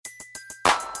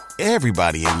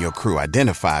Everybody in your crew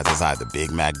identifies as either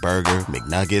Big Mac Burger,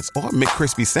 McNuggets, or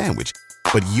McCrispy Sandwich.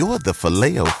 But you're the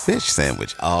Filet-O-Fish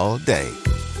Sandwich all day.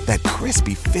 That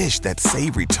crispy fish, that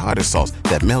savory tartar sauce,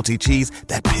 that melty cheese,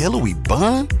 that pillowy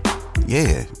bun.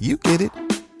 Yeah, you get it.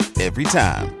 Every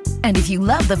time. And if you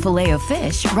love the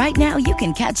Filet-O-Fish, right now you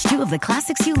can catch two of the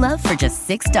classics you love for just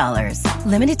 $6.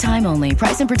 Limited time only.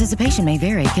 Price and participation may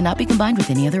vary. Cannot be combined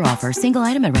with any other offer. Single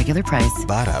item at regular price.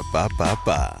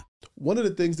 Ba-da-ba-ba-ba. One of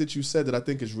the things that you said that I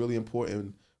think is really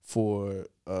important for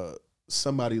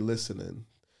somebody listening,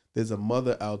 there's a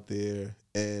mother out there,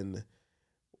 and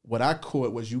what I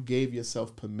caught was you gave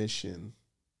yourself permission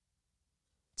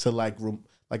to like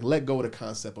let go of the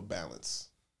concept of balance.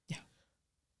 Yeah.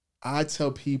 I tell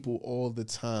people all the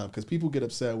time, because people get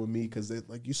upset with me because they're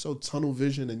like, you're so tunnel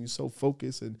vision and you're so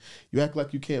focused and you act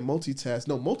like you can't multitask.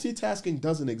 No, multitasking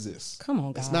doesn't exist. Come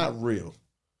on, guys. It's not real.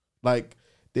 Like,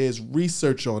 there's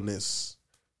research on this.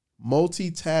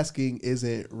 Multitasking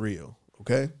isn't real,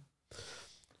 okay?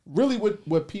 Really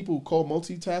what people call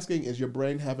multitasking is your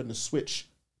brain having to switch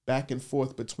back and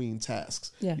forth between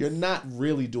tasks. Yes. You're not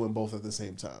really doing both at the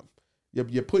same time.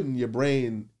 You're putting your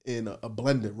brain in a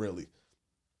blender, really.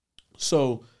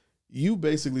 So you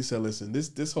basically said, listen,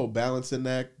 this whole balancing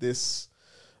act, this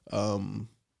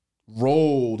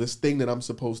role, this thing that I'm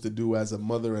supposed to do as a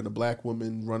mother and a Black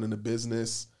woman running a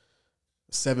business,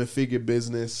 7-figure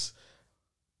business,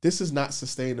 this is not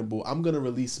sustainable. I'm going to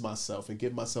release myself and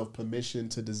give myself permission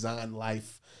to design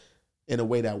life in a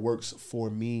way that works for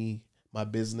me, my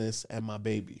business, and my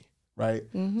baby,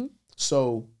 right? Mm-hmm.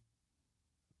 So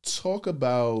talk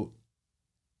about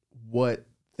what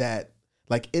that,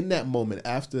 like in that moment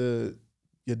after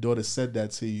your daughter said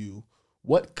that to you,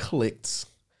 what clicked?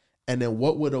 And then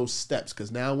what were those steps? Because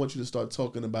now I want you to start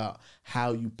talking about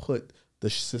how you put the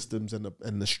systems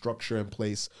and the structure in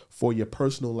place for your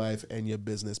personal life and your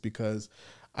business, because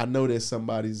I know there's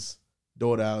somebody's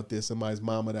daughter out there, somebody's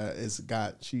mama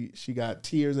that she got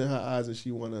tears in her eyes and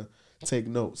she want to take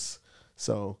notes.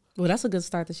 So, well, that's a good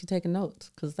start that she's taking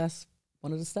notes, because that's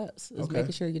one of the steps is Okay.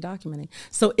 making sure you're documenting.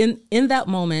 So in that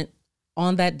moment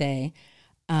on that day,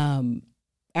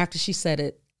 after she said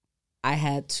it, I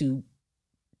had to,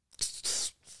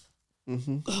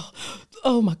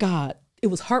 oh my God. It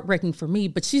was heartbreaking for me,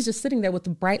 but she's just sitting there with the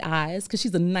bright eyes because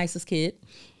she's the nicest kid.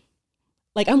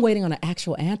 Like, I'm waiting on an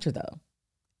actual answer, though.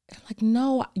 And I'm like,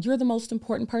 no, you're the most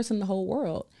important person in the whole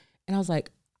world. And I was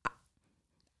like,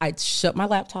 I shut my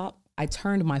laptop. I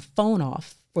turned my phone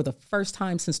off for the first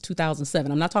time since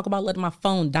 2007. I'm not talking about letting my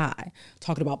phone die. I'm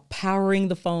talking about powering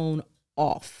the phone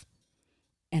off.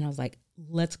 And I was like,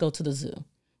 let's go to the zoo.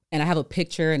 And I have a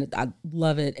picture and I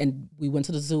love it. And we went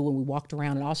to the zoo and we walked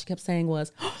around and all she kept saying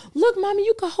was, look, mommy,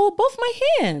 you can hold both my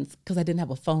hands. Because I didn't have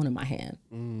a phone in my hand.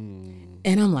 And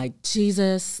I'm like,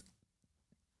 Jesus,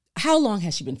 how long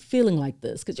has she been feeling like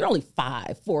this? Because you're only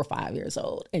 4 or 5 years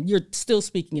old and you're still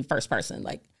speaking in first person.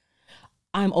 Like,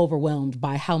 I'm overwhelmed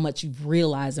by how much you've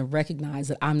realized and recognized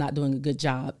that I'm not doing a good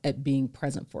job at being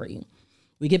present for you.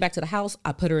 We get back to the house.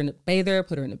 I put her in the bather,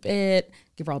 put her in the bed,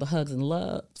 give her all the hugs and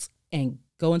loves, and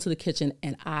go into the kitchen,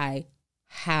 and I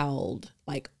howled,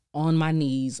 like on my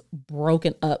knees,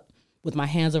 broken up with my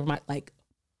hands over my, like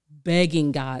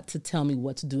begging God to tell me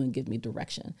what to do and give me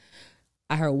direction.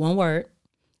 I heard one word.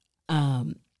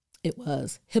 It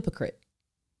was hypocrite.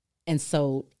 And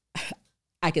so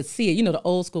I could see it. You know, the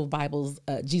old school Bibles,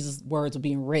 Jesus' words were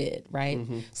being read, right?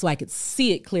 Mm-hmm. So I could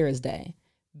see it clear as day,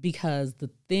 because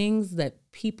the things that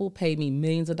people paid me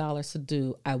millions of dollars to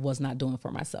do, I was not doing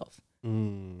for myself.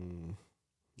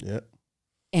 Yep.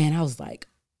 And I was like,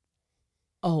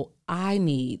 oh, I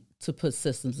need to put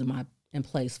systems in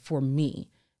place for me,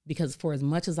 because for as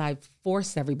much as I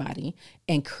force everybody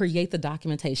and create the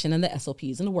documentation and the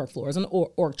SOPs and the workflows and the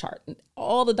org chart and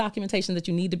all the documentation that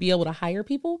you need to be able to hire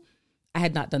people, I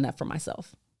had not done that for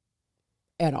myself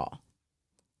at all.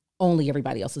 Only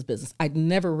everybody else's business. I'd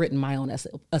never written my own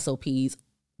SOPs.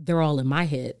 They're all in my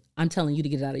head. I'm telling you to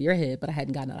get it out of your head, but I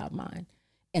hadn't gotten it out of mine.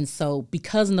 And so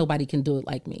because nobody can do it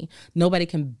like me, nobody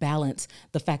can balance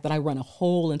the fact that I run a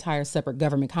whole entire separate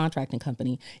government contracting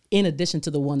company in addition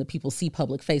to the one that people see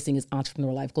public facing is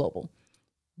Entrepreneur Life Global.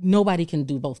 Nobody can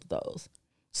do both of those.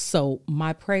 So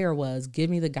my prayer was, give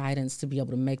me the guidance to be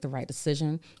able to make the right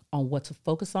decision on what to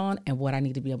focus on and what I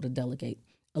need to be able to delegate.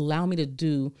 Allow me to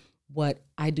do what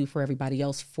I do for everybody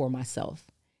else for myself.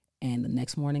 And the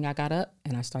next morning I got up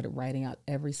and I started writing out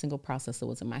every single process that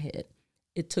was in my head.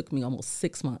 It took me almost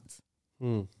 6 months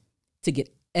to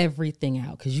get everything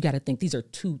out, because you got to think these are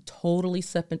two totally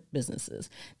separate businesses.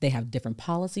 They have different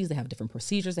policies, they have different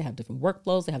procedures, they have different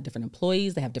workflows, they have different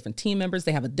employees, they have different team members,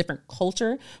 they have a different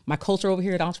culture. My culture over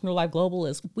here at Entrepreneur Life Global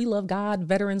is we love God,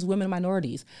 veterans, women, and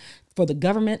minorities. For the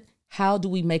government, how do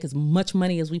we make as much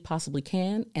money as we possibly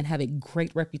can and have a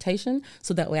great reputation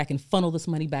so that way I can funnel this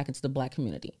money back into the Black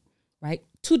community, right?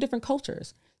 Two different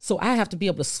cultures. So I have to be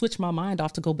able to switch my mind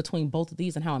off to go between both of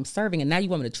these and how I'm serving. And now you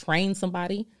want me to train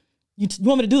somebody? You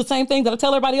want me to do the same thing that I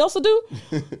tell everybody else to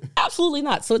do? Absolutely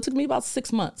not. So it took me about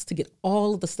 6 months to get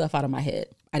all of the stuff out of my head.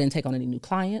 I didn't take on any new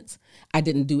clients. I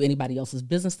didn't do anybody else's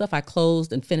business stuff. I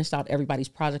closed and finished out everybody's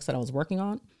projects that I was working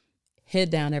on.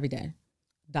 Head down every day,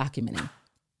 documenting.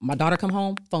 My daughter come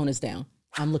home, phone is down.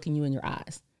 I'm looking you in your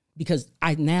eyes because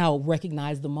I now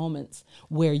recognize the moments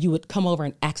where you would come over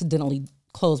and accidentally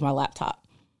close my laptop,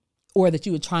 or that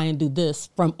you would try and do this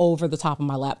from over the top of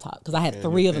my laptop because I had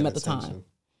 3 of them at the time.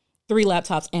 3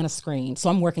 laptops and a screen. So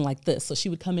I'm working like this. So she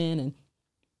would come in and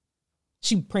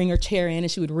she would bring her chair in and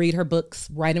she would read her books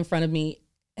right in front of me.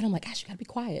 And I'm like, gosh, you gotta be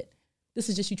quiet. This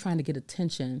is just you trying to get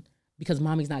attention because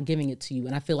mommy's not giving it to you.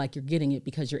 And I feel like you're getting it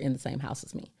because you're in the same house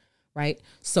as me, right?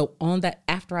 So on that,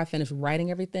 after I finished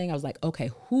writing everything, I was like, okay,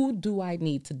 who do I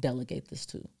need to delegate this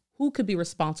to? Who could be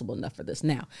responsible enough for this?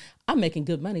 Now, I'm making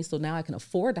good money, so now I can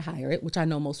afford to hire it, which I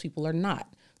know most people are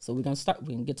not. So we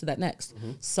can get to that next.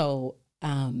 Mm-hmm. So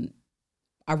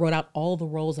I wrote out all the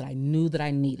roles that I knew that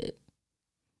I needed,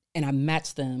 and I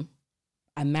matched them.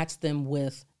 I matched them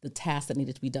with the tasks that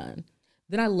needed to be done.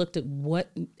 Then I looked at what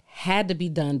had to be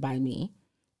done by me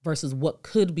versus what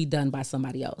could be done by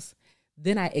somebody else.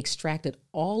 Then I extracted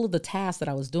all of the tasks that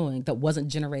I was doing that wasn't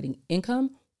generating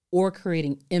income or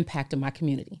creating impact in my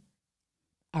community.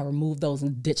 I removed those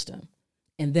and ditched them.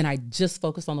 And then I just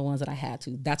focused on the ones that I had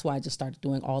to. That's why I just started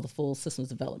doing all the full systems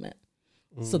development.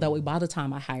 So that way, by the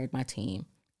time I hired my team,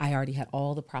 I already had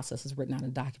all the processes written out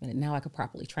and documented. Now I could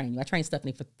properly train you. I trained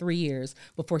Stephanie for 3 years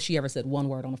before she ever said one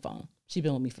word on the phone. She's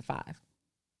been with me for 5.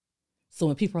 So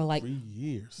when people are like, 3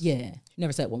 years. Yeah, she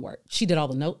never said one word. She did all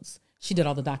the notes. She did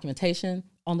all the documentation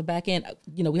on the back end.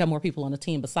 You know, we have more people on the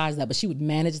team besides that, but she would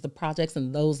manage the projects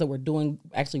and those that were doing,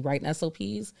 actually writing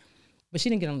SOPs. But she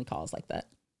didn't get on any calls like that.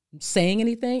 Saying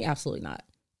anything? Absolutely not.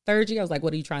 3rd year, I was like,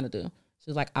 what are you trying to do? She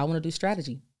was like, I want to do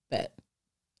strategy. Bet.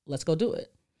 Let's go do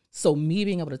it. So me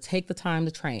being able to take the time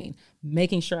to train,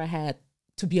 making sure I had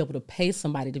to be able to pay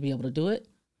somebody to be able to do it,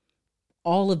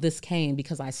 all of this came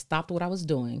because I stopped what I was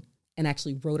doing and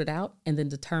actually wrote it out and then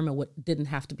determined what didn't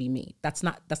have to be me. That's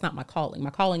not my calling.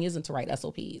 My calling isn't to write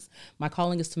SOPs. My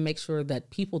calling is to make sure that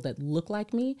people that look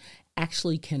like me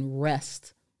actually can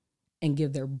rest and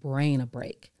give their brain a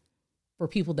break. For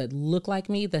people that look like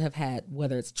me that have had,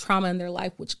 whether it's trauma in their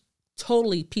life, which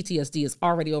totally PTSD is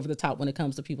already over the top when it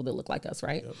comes to people that look like us,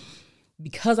 right? Yep.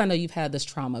 Because I know you've had this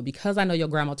trauma, because I know your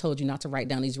grandma told you not to write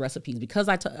down these recipes, because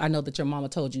I know that your mama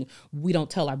told you we don't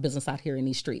tell our business out here in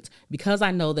these streets, because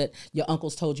I know that your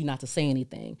uncles told you not to say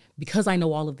anything, because I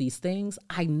know all of these things,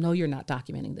 I know you're not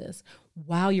documenting this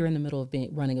while you're in the middle of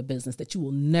running a business that you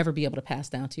will never be able to pass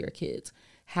down to your kids.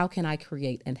 How can I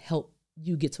create and help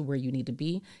you get to where you need to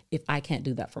be if I can't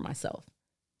do that for myself?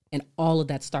 And all of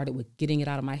that started with getting it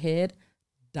out of my head,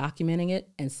 documenting it,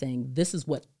 and saying, this is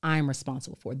what I'm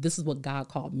responsible for. This is what God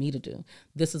called me to do.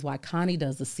 This is why Connie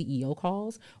does the CEO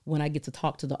calls when I get to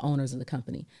talk to the owners of the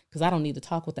company. Because I don't need to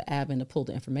talk with the admin to pull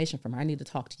the information from her. I need to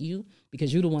talk to you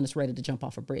because you're the one that's ready to jump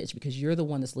off a bridge, because you're the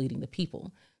one that's leading the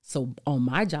people. So on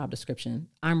my job description,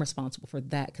 I'm responsible for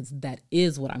that because that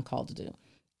is what I'm called to do.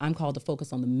 I'm called to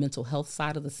focus on the mental health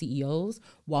side of the CEOs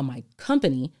while my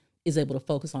company is able to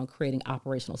focus on creating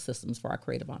operational systems for our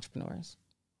creative entrepreneurs.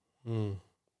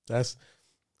 That's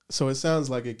so. It sounds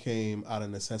like it came out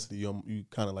of necessity. You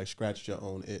kind of like scratched your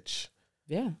own itch.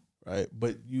 Yeah. Right.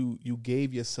 But you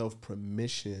gave yourself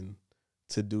permission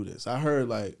to do this. I heard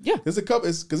like, yeah, there's a couple.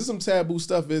 It's because there's some taboo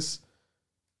stuff. It's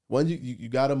one, you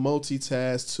got to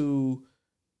multitask. 2,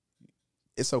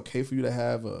 it's okay for you to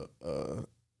have a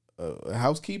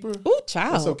housekeeper. Ooh,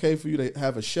 child. It's okay for you to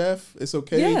have a chef. It's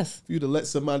okay for you to let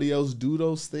somebody else do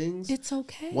those things. It's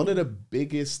okay. One of the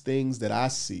biggest things that I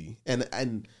see,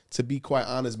 and to be quite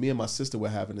honest, me and my sister were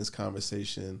having this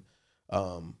conversation.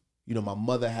 My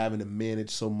mother having to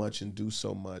manage so much and do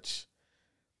so much.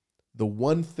 The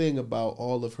one thing about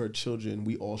all of her children,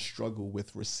 we all struggle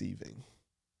with receiving.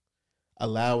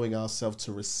 Allowing ourselves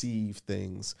to receive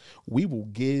things. We will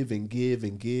give and give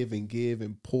and give and give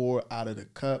and pour out of the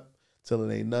cup till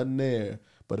it ain't nothing there.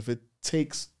 But if it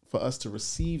takes for us to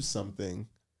receive something,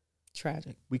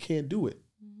 tragic, we can't do it.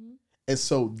 Mm-hmm. And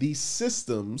so these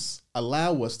systems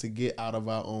allow us to get out of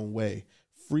our own way,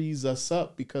 frees us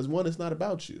up because, one, it's not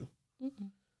about you.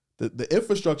 The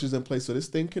infrastructure is in place so this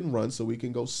thing can run, so we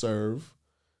can go serve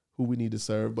who we need to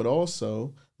serve. But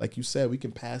also, like you said, we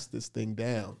can pass this thing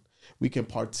down. We can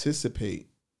participate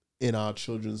in our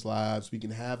children's lives. We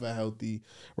can have a healthy,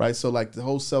 right? So like the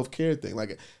whole self-care thing,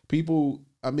 like people,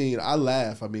 I mean, I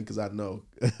laugh, because I know,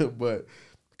 but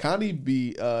Connie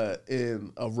be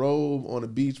in a robe on a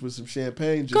beach with some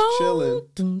champagne, just chilling.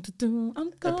 I'm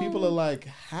gone. And people are like,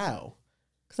 how?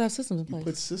 Because I have systems in place. You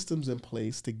put systems in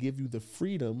place to give you the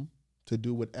freedom to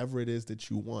do whatever it is that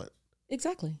you want.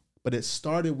 Exactly. But it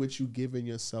started with you giving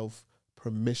yourself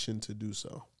permission to do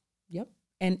so. Yep.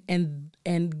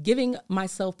 And giving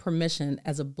myself permission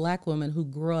as a Black woman who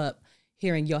grew up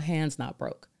hearing your hand's not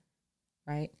broke,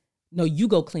 right? No, you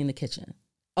go clean the kitchen.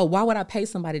 Oh, why would I pay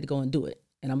somebody to go and do it?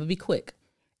 And I'm gonna be quick.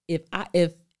 If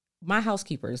my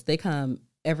housekeepers, they come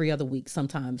every other week,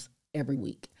 sometimes every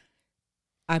week,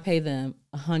 I pay them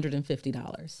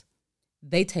 $150.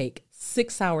 They take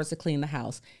 6 hours to clean the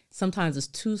house. Sometimes it's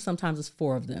 2, sometimes it's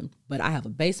 4 of them. But I have a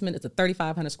basement. It's a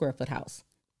 3,500 square foot house.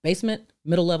 Basement,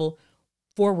 middle level,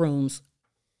 4 rooms.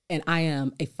 And I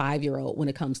am a 5-year-old when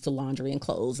it comes to laundry and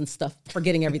clothes and stuff,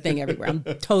 forgetting everything everywhere. I'm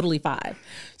totally 5.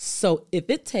 So if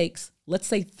it takes, let's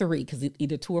say 3, because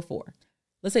either 2 or 4.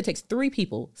 Let's say it takes 3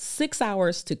 people, 6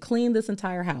 hours to clean this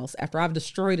entire house after I've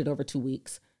destroyed it over 2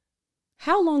 weeks.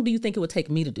 How long do you think it would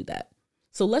take me to do that?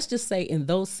 So let's just say in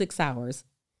those 6 hours,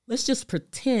 let's just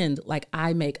pretend like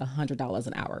I make $100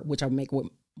 an hour, which I make more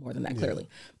than that clearly.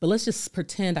 But let's just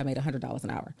pretend I made $100 an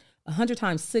hour. 100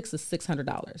 times 6 is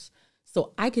 $600.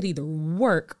 So I could either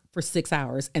work for 6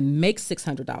 hours and make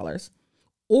 $600,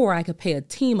 or I could pay a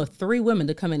team of 3 women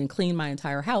to come in and clean my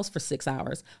entire house for 6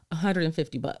 hours,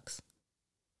 $150.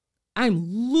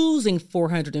 I'm losing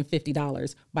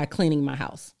 $450 by cleaning my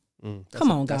house. Come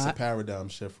on, God. That's a paradigm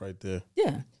shift right there.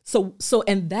 Yeah. So,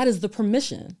 and that is the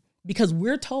permission, because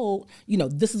we're told,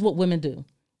 this is what women do.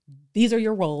 These are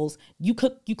your roles. You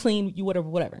cook, you clean, you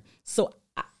whatever. So,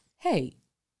 hey,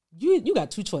 you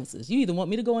got 2 choices. You either want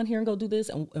me to go in here and go do this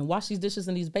and wash these dishes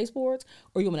and these baseboards,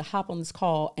 or you want me to hop on this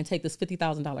call and take this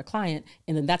 $50,000 client,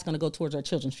 and then that's going to go towards our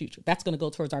children's future. That's going to go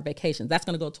towards our vacations. That's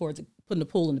going to go towards putting a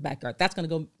pool in the backyard. That's going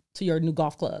to go to your new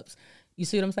golf clubs. You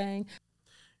see what I'm saying?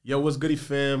 Yo, what's goody,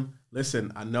 fam?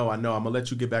 Listen, I know. I'm going to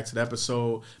let you get back to the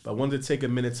episode, but I wanted to take a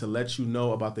minute to let you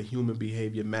know about the Human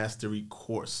Behavior Mastery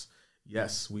course.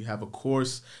 Yes, we have a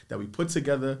course that we put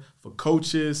together for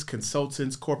coaches,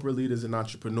 consultants, corporate leaders, and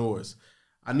entrepreneurs.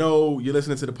 I know you're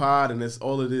listening to the pod, and it's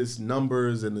all of this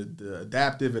numbers and the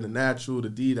adaptive and the natural, the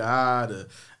D, the I, the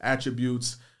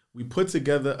attributes. We put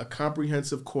together a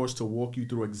comprehensive course to walk you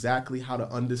through exactly how to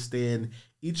understand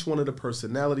each one of the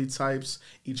personality types,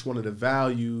 each one of the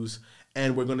values,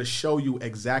 and we're going to show you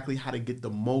exactly how to get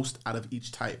the most out of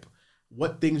each type.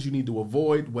 What things you need to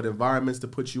avoid, what environments to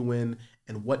put you in,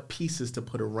 and what pieces to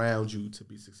put around you to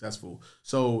be successful.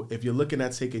 So if you're looking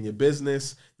at taking your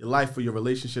business, your life, or your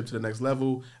relationship to the next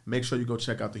level, make sure you go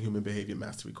check out the Human Behavior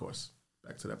Mastery course.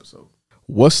 Back to the episode.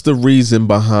 What's the reason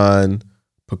behind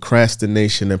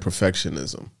procrastination and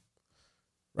perfectionism?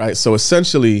 Right? So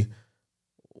essentially,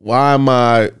 why am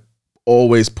I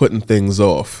always putting things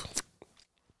off?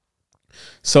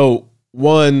 So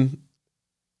one,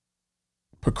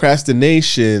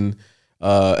 procrastination,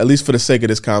 at least for the sake of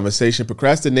this conversation,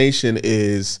 procrastination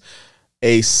is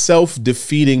a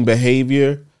self-defeating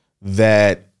behavior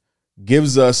that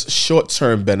gives us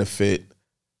short-term benefit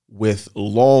with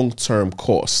long-term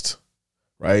cost,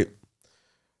 right?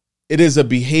 It is a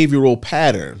behavioral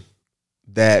pattern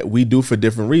that we do for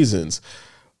different reasons.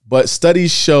 But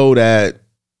studies show that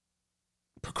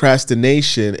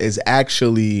procrastination is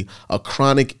actually a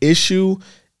chronic issue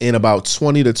in about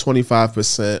 20 to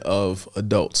 25% of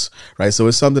adults, right? So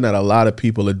it's something that a lot of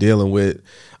people are dealing with.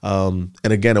 And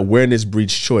again, awareness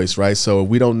breeds choice, right? So if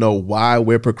we don't know why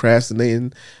we're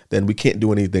procrastinating, then we can't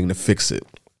do anything to fix it.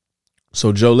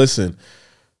 So Joe, listen,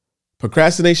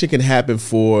 procrastination can happen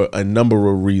for a number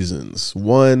of reasons.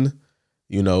 One,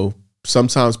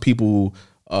 sometimes people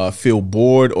feel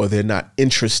bored or they're not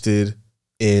interested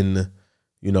in,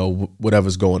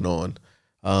 whatever's going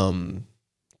on.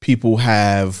 People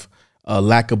have a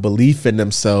lack of belief in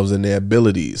themselves and their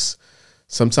abilities.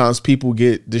 Sometimes people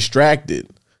get distracted.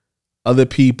 Other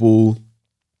people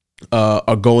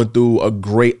are going through a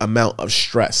great amount of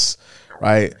stress,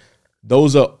 right?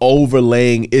 Those are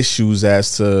overlaying issues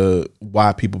as to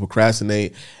why people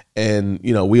procrastinate. And,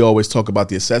 we always talk about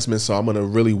the assessment. So I'm going to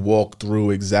really walk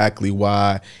through exactly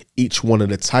why each one of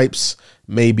the types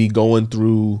may be going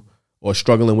through or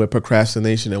struggling with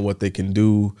procrastination and what they can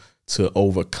do to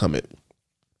overcome it.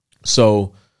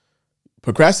 So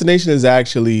procrastination is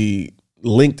actually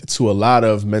linked to a lot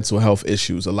of mental health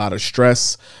issues, a lot of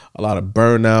stress, a lot of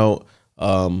burnout,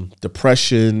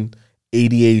 depression,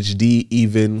 ADHD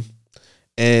even.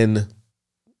 And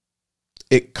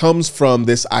it comes from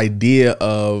this idea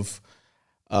of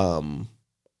I'm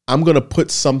going to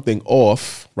put something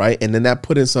off, right? And then that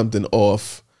putting something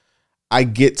off, I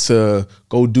get to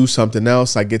go do something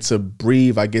else. I get to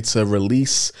breathe. I get to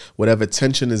release whatever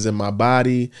tension is in my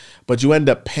body, but you end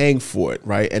up paying for it,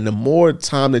 right? And the more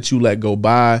time that you let go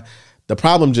by, the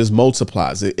problem just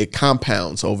multiplies. It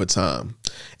compounds over time.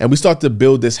 And we start to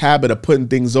build this habit of putting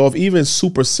things off, even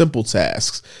super simple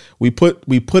tasks. We put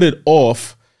it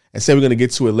off and say we're going to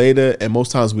get to it later, and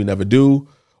most times we never do.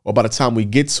 Or by the time we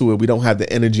get to it, we don't have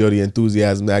the energy or the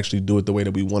enthusiasm to actually do it the way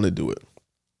that we want to do it.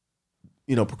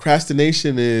 You know,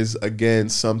 procrastination is, again,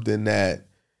 something that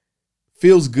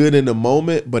feels good in the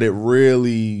moment, but it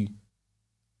really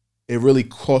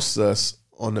costs us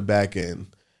on the back end.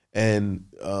 And,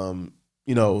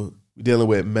 you know, dealing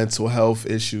with mental health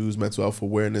issues, Mental Health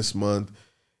Awareness Month,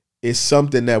 is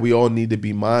something that we all need to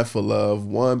be mindful of.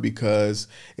 One, because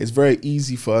it's very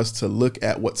easy for us to look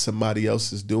at what somebody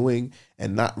else is doing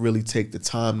and not really take the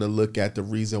time to look at the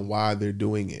reason why they're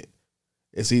doing it.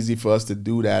 It's easy for us to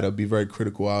do that or be very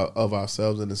critical of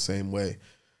ourselves in the same way.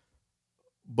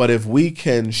 But if we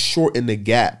can shorten the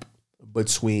gap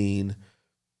between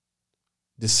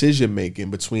decision making,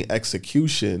 between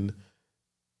execution,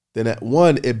 then at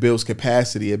one, it builds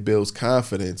capacity, it builds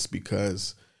confidence,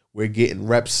 because we're getting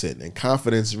reps in. And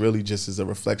confidence really just is a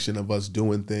reflection of us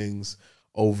doing things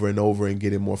over and over and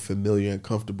getting more familiar and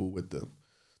comfortable with them,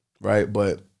 right?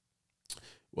 But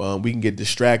we can get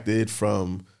distracted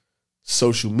from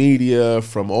social media,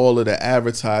 from all of the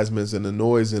advertisements and the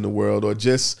noise in the world, or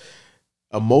just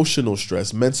emotional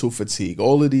stress, mental fatigue.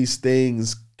 All of these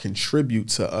things contribute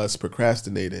to us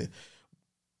procrastinating.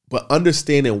 But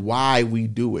understanding why we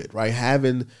do it, right?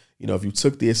 Having, you know, if you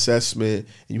took the assessment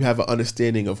and you have an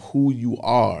understanding of who you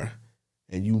are,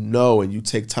 and you know, and you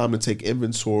take time to take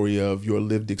inventory of your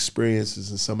lived experiences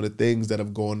and some of the things that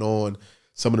have gone on,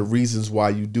 some of the reasons why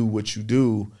you do what you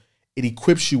do, it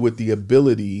equips you with the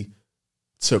ability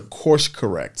to course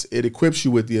correct. It equips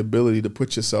you with the ability to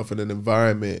put yourself in an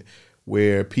environment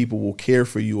where people will care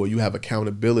for you, or you have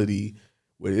accountability,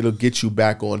 where it'll get you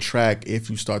back on track if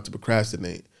you start to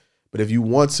procrastinate. But if you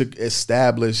want to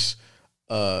establish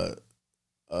a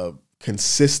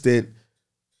consistent,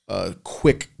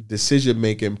 quick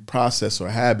decision-making process or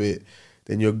habit,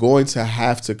 then you're going to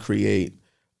have to create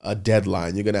a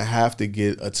deadline. You're going to have to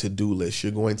get a to-do list.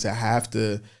 You're going to have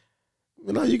to,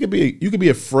 you know, you could be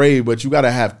afraid, but you got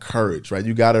to have courage, right?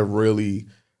 You got to really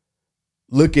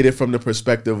look at it from the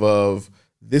perspective of,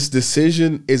 this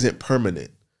decision isn't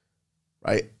permanent,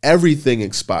 right? Everything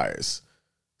expires.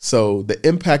 So the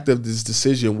impact of this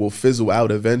decision will fizzle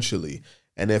out eventually.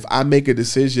 And if I make a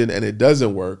decision and it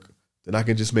doesn't work, then I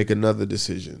can just make another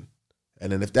decision.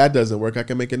 And then if that doesn't work, I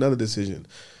can make another decision.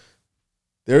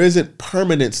 There isn't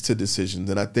permanence to decisions.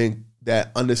 And I think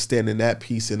that understanding that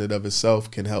piece in and of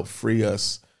itself can help free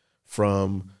us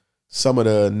from some of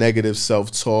the negative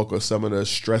self-talk or some of the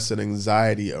stress and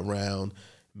anxiety around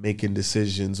making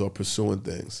decisions or pursuing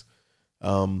things.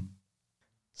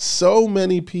 So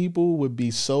many people would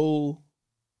be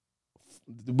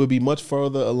much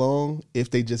further along if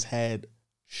they just had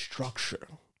structure.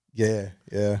 Yeah.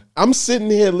 I'm sitting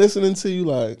here listening to you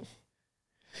like,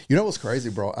 you know what's crazy,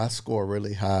 bro? I score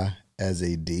really high as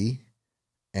a D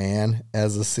and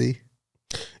as a C.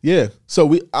 Yeah.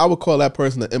 So I would call that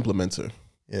person an implementer.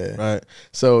 Yeah. Right.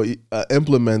 So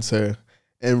implementer,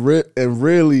 and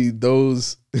really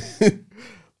those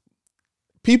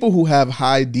people who have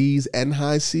high D's and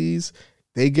high C's,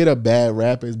 they get a bad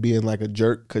rap as being like a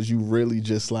jerk, because you really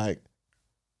just like,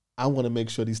 I want to make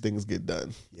sure these things get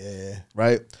done. Yeah.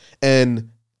 Right.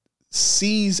 And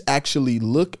C's actually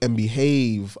look and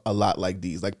behave a lot like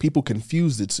D's. Like, people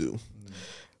confuse the two.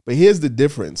 But here's the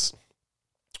difference.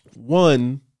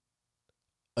 One,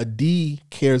 a D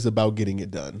cares about getting it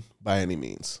done by any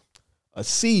means. A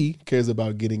C cares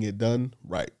about getting it done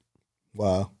right.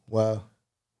 Wow.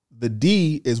 The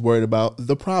D is worried about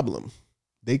the problem.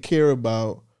 They care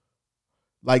about,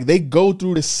 like, they go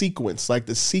through the sequence. Like,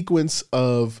 the sequence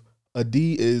of a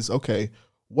D is, okay,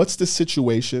 what's the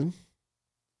situation?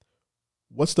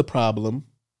 What's the problem?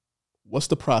 What's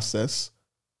the process?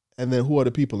 And then who are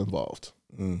the people involved?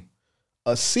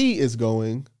 A C is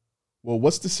going, well,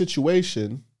 what's the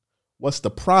situation? What's the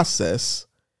process?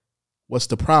 What's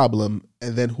the problem?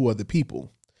 And then who are the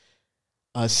people?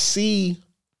 A C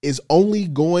is only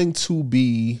going to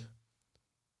be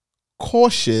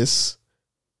cautious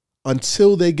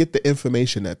until they get the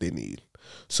information that they need.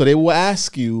 So they will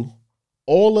ask you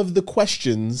all of the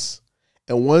questions,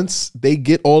 and once they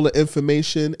get all the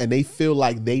information and they feel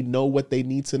like they know what they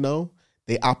need to know,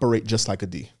 they operate just like a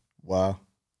D. Wow.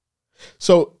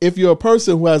 So if you're a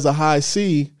person who has a high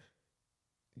C,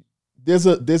 there's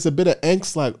a bit of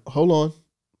angst like, hold on,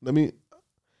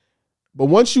 but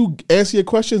once you answer your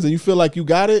questions and you feel like you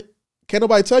got it, can't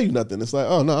nobody tell you nothing. It's like,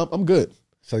 oh no, I'm good.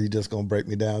 So you just gonna break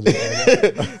me down?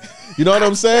 You know what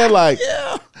I'm saying? Like,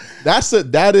 yeah.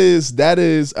 That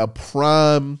is a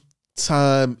prime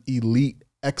time elite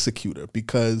executor,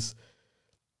 because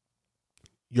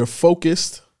you're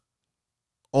focused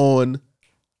on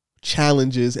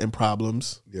challenges and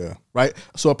problems. Yeah. Right.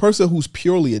 So a person who's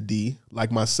purely a D,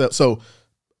 like myself. So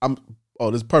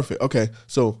this is perfect. Okay.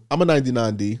 So I'm a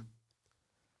 99 D.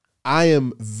 I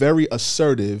am very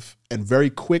assertive and very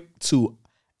quick to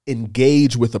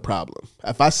engage with a problem.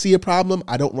 If I see a problem,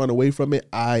 I don't run away from it.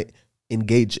 I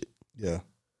engage it. Yeah.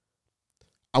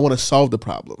 I want to solve the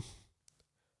problem.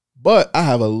 But I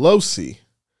have a low C.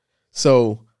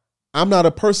 So I'm not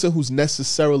a person who's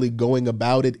necessarily going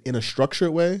about it in a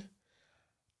structured way.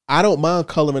 I don't mind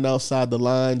coloring outside the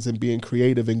lines and being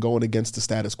creative and going against the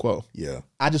status quo. Yeah.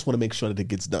 I just want to make sure that it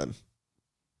gets done.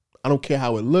 I don't care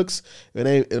how it looks.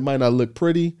 It might not look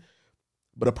pretty,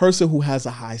 but a person who has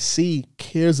a high C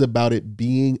cares about it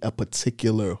being a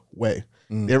particular way.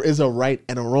 There is a right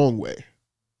and a wrong way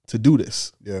to do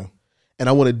this. Yeah. And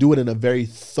I want to do it in a very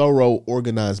thorough,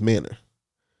 organized manner.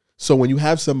 So when you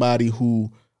have somebody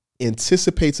who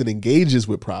anticipates and engages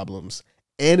with problems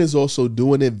and is also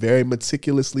doing it very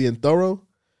meticulously and thorough,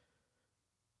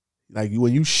 like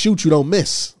when you shoot, you don't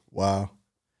miss. Wow.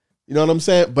 You know what I'm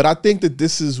saying? But I think that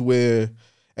this is where,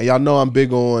 and y'all know I'm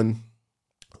big on,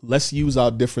 let's use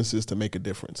our differences to make a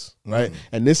difference, right?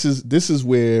 And this is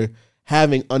where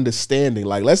having understanding,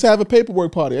 like let's have a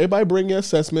paperwork party. Everybody bring your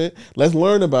assessment. Let's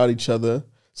learn about each other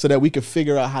so that we can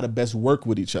figure out how to best work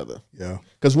with each other. Yeah.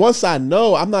 Because once I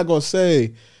know, I'm not going to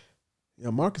say,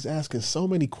 Mark is asking so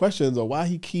many questions, or why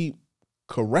he keep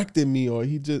correcting me, or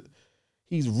he's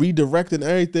redirecting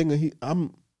everything.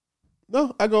 And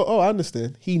I go, I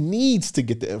understand. He needs to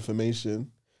get the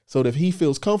information so that if he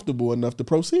feels comfortable enough to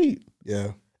proceed.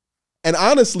 Yeah. And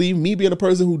honestly, me being a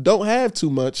person who don't have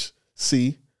too much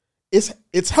C,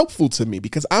 it's helpful to me,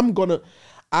 because I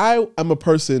am a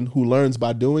person who learns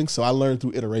by doing, so I learn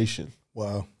through iteration.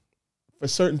 Wow. For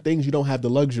certain things, you don't have the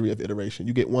luxury of iteration.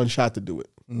 You get one shot to do it.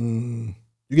 You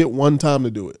get one time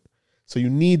to do it. So you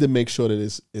need to make sure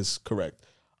that it's correct.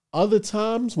 Other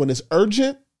times when it's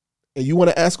urgent and you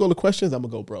want to ask all the questions, I'm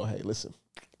gonna go, bro, hey, listen,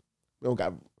 we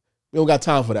don't got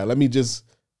time for that. Let me just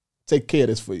take care of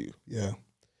this for you. Yeah.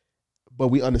 But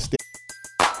we understand.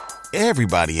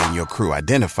 Everybody in your crew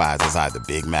identifies as either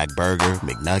Big Mac Burger,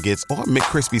 McNuggets, or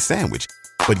McCrispy Sandwich.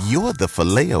 But you're the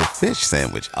Filet-O-Fish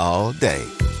Sandwich all day.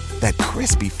 That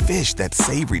crispy fish, that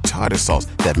savory tartar sauce,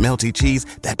 that melty cheese,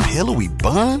 that pillowy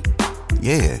bun.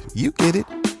 Yeah, you get it.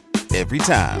 Every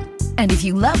time. And if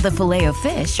you love the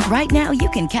Filet-O-Fish, right now you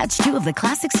can catch two of the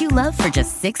classics you love for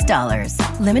just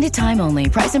 $6. Limited time only.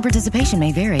 Price and participation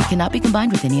may vary. Cannot be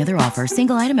combined with any other offer.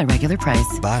 Single item at regular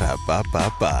price.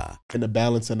 Ba-da-ba-ba-ba. And the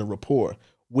balance and the rapport.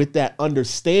 With that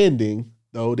understanding,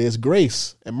 though, there's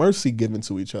grace and mercy given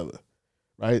to each other,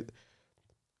 right?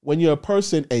 When you're a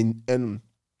person and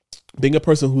being a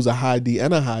person who's a high D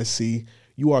and a high C,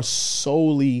 you are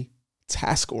solely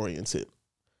task-oriented,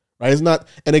 right? It's not,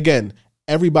 and again,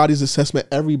 everybody's assessment,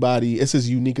 it's as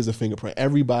unique as a fingerprint.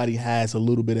 Everybody has a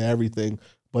little bit of everything,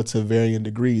 but to varying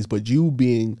degrees. But you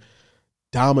being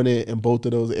dominant in both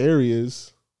of those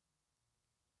areas,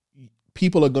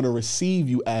 people are going to receive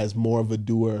you as more of a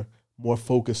doer, more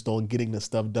focused on getting the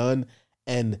stuff done,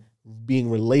 and being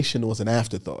relational as an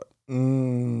afterthought.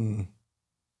 And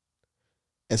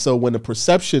so when the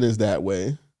perception is that way,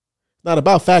 it's not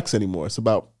about facts anymore. It's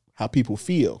about how people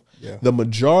feel. Yeah. The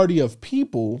majority of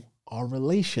people are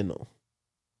relational.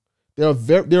 There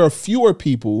are fewer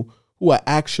people who are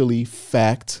actually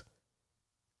fact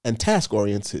and task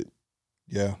oriented.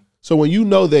 Yeah. So when you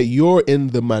know that you're in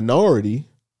the minority,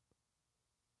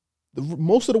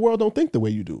 most of the world don't think the way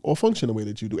you do or function the way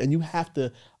that you do. And you have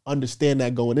to understand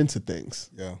that going into things.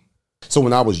 Yeah. So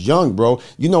when I was young, bro,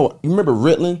 you remember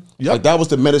Ritalin? Yep. Like that was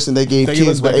the medicine they gave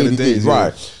kids with ADD.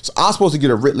 Right. So I was supposed to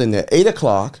get a Ritalin at 8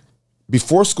 o'clock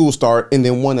before school started and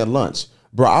then one at lunch.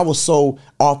 Bro, I was so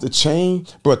off the chain.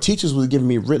 Bro, teachers was giving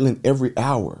me Ritalin every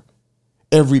hour,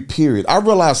 every period. I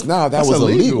realize now that's was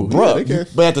illegal, bro. Yeah,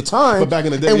 but at the time, but back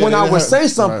in the day, and when I would say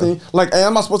something like, hey,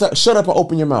 I'm not supposed to shut up or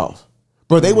open your mouth.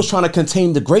 Bro, they was trying to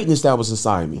contain the greatness that was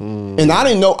inside me. And I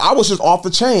didn't know. I was just off the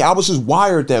chain. I was just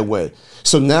wired that way.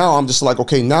 So now I'm just like,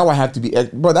 okay, now I have to be,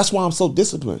 bro, that's why I'm so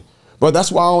disciplined. Bro,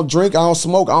 that's why I don't drink, I don't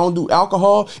smoke, I don't do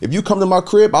alcohol. If you come to my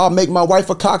crib, I'll make my wife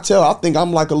a cocktail. I think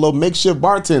I'm like a little makeshift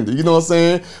bartender, you know what I'm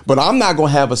saying? But I'm not going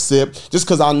to have a sip just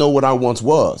because I know what I once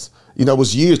was. You know, it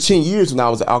was 10 years when I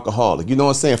was an alcoholic. You know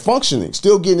what I'm saying? Functioning,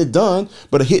 still getting it done,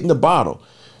 but hitting the bottle.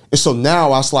 And so now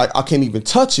I was like, I can't even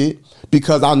touch it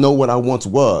because I know what I once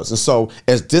was. And so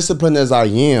as disciplined as I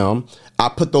am, I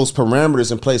put those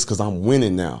parameters in place because I'm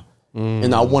winning now.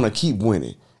 And I want to keep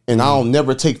winning. And I'll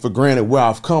never take for granted where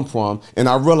I've come from. And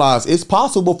I realize it's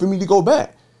possible for me to go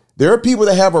back. There are people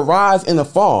that have a rise and a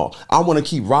fall. I want to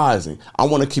keep rising. I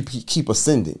want to keep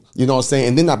ascending. You know what I'm saying?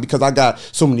 And then not because I got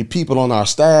so many people on our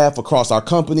staff, across our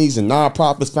companies and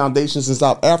nonprofits, foundations in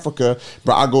South Africa,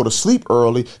 but I go to sleep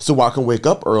early so I can wake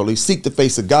up early, seek the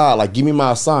face of God. Like, give me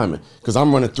my assignment. Because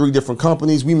I'm running 3 different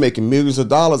companies. We making millions of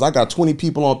dollars. I got 20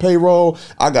 people on payroll.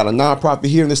 I got a nonprofit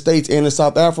here in the States and in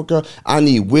South Africa. I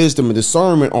need wisdom and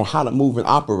discernment on how to move and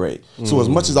operate. So as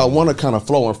much as I want to kind of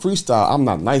flow and freestyle, I'm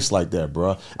not nice like that,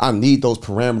 bro. I need those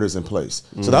parameters in place.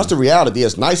 So that's the reality.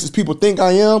 As nice as people think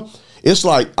I am, it's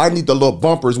like I need the little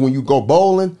bumpers when you go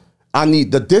bowling. I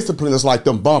need the discipline that's like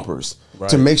them bumpers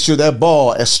to make sure that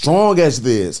ball, as strong as it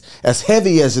is, as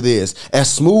heavy as it is,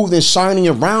 as smooth and shiny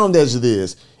and round as it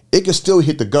is, it can still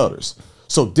hit the gutters.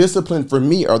 So discipline for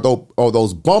me are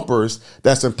those bumpers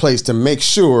that's in place to make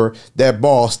sure that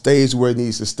ball stays where it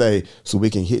needs to stay so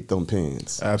we can hit them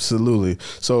pins. Absolutely.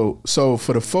 So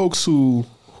for the folks who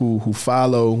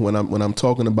follow when I'm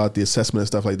talking about the assessment and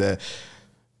stuff like that,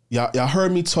 y'all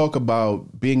heard me talk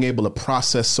about being able to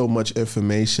process so much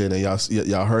information, and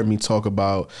y'all heard me talk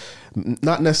about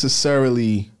not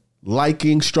necessarily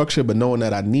liking structure, but knowing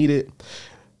that I need it.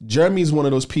 Jeremy's one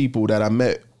of those people that I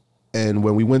met, and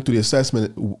when we went through the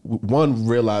assessment, one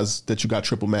realized that you got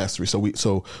triple mastery. So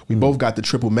we both got the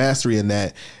triple mastery in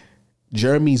that.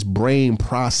 Jeremy's brain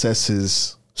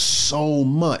processes so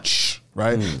much,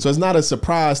 right? So it's not a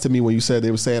surprise to me when you said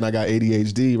they were saying I got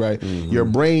ADHD, right? Your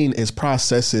brain is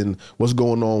processing what's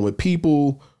going on with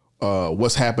people,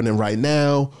 what's happening right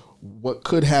now, what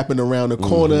could happen around the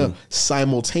corner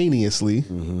simultaneously,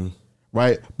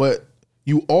 right? But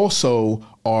you also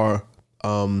are,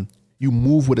 you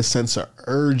move with a sense of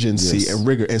urgency and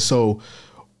rigor. And so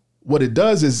what it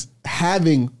does is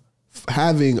having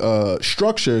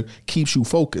structure keeps you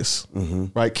focused,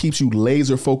 right? Keeps you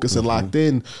laser focused and locked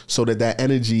in so that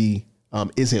energy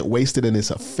isn't wasted and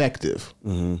it's effective.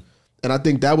 And I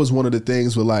think that was one of the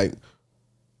things where like,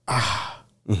 I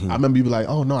remember you be like,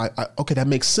 oh no, okay, that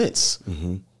makes sense.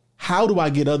 How do I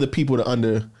get other people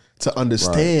to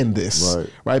understand this,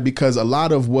 right? Because a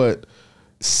lot of what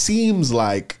seems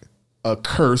like a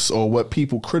curse or what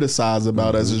people criticize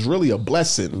about us is really a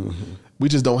blessing. We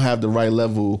just don't have the right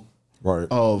level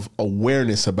of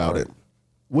awareness about it.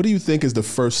 What do you think is the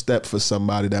first step for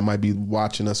somebody that might be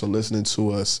watching us or listening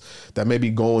to us that may be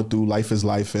going through life is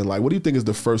life, and like, what do you think is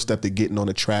the first step to getting on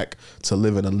the track to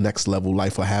living a next level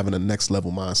life or having a next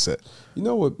level mindset? You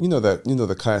know what? You know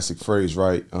the classic phrase,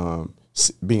 right?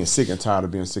 Being sick and tired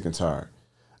of being sick and tired.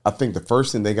 I think the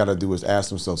first thing they got to do is ask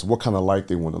themselves what kind of life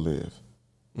they want to live.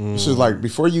 It's just like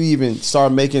before you even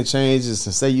start making changes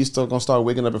and say you still gonna start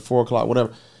waking up at 4 o'clock,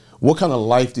 whatever. What kind of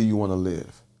life do you want to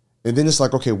live? And then it's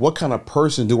like, okay, what kind of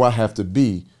person do I have to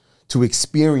be to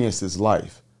experience this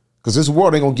life? Because this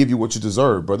world ain't gonna give you what you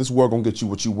deserve, bro. This world gonna get you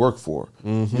what you work for.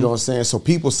 You know what I'm saying? So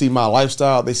people see my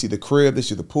lifestyle, they see the crib, they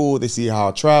see the pool, they see how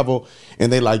I travel,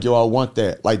 and they like, yo, I want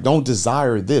that. Like, don't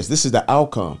desire this. This is the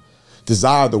outcome.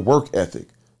 Desire the work ethic.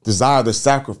 Desire the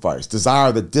sacrifice,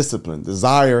 desire the discipline,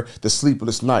 desire the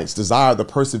sleepless nights, desire the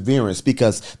perseverance,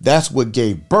 because that's what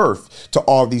gave birth to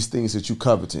all these things that you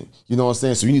coveting. You know what I'm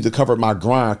saying? So you need to cover my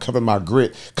grind, cover my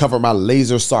grit, cover my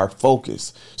laser sharp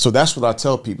focus. So that's what I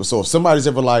tell people. So if somebody's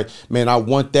ever like, man, I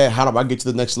want that, how do I get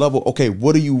to the next level? Okay,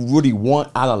 what do you really want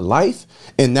out of life?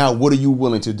 And now what are you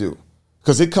willing to do?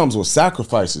 Because it comes with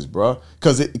sacrifices, bro.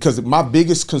 Because my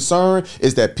biggest concern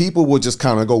is that people will just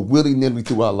kind of go willy-nilly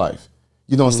throughout life.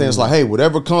 You know what I'm saying? It's like, hey,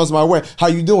 whatever comes my way, how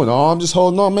you doing? Oh, I'm just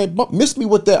holding on, man. Miss me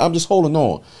with that. I'm just holding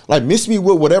on. Like, miss me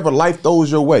with whatever life throws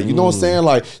your way. You know what I'm saying?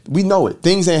 Like, we know it.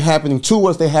 Things ain't happening to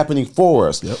us. They're happening for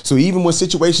us. So even when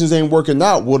situations ain't working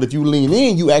out, well, if you lean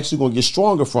in, you actually going to get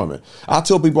stronger from it. I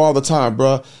tell people all the time,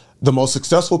 bro, the most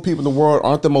successful people in the world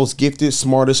aren't the most gifted,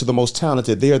 smartest, or the most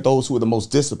talented. They are those who are the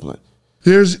most disciplined.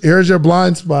 Here's your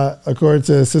blind spot, according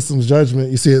to Systems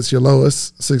Judgment. You see it's your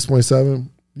lowest, 6.7.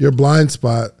 Your blind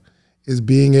spot is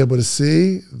being able to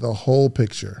see the whole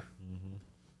picture.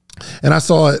 And I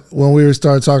saw it when we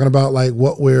started talking about like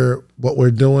what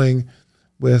we're doing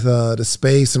with the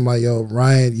space, and like, yo,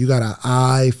 Ryan, you got an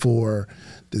eye for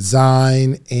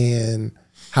design and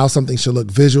how something should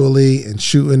look visually and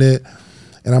shooting it.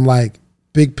 And I'm like,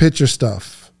 big picture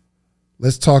stuff.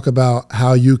 Let's talk about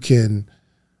how you can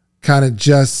kind of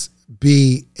just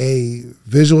be a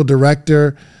visual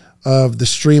director of the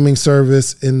streaming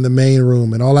service in the main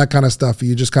room and all that kind of stuff.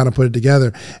 You just kind of put it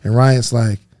together. And Ryan's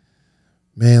like,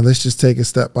 man, let's just take it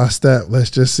step by step. Let's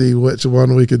just see which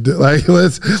one we could do. Like, and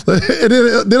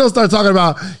then they'll start talking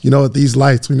about, these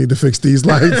lights, we need to fix these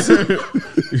lights.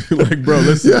 Like, bro,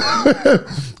 listen. Yeah.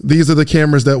 These are the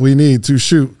cameras that we need to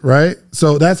shoot, right?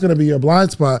 So that's going to be your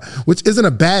blind spot, which isn't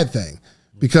a bad thing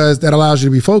because that allows you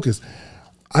to be focused.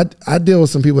 I deal with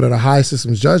some people that are high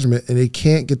systems judgment and they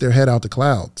can't get their head out the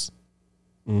clouds.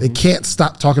 Mm-hmm. They can't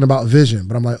stop talking about vision.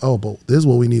 But I'm like, oh, but this is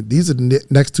what we need. These are the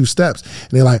next 2 steps.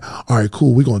 And they're like, all right,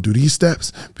 cool. We're going to do these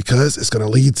steps because it's going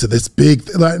to lead to this big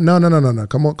thing. Like, no.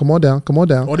 Come on down.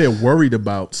 Or they're worried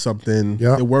about something.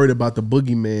 Yep. They're worried about the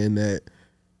boogeyman that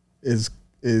is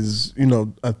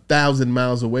 1,000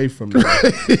 miles away from them.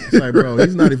 It's like, bro,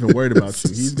 he's not even worried about you.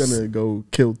 He's gonna go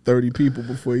kill 30 people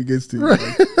before he gets to you.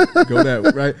 Like, go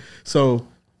that right. So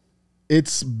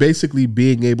it's basically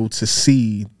being able to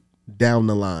see down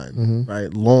the line,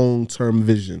 right? Long-term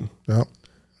vision. Yep,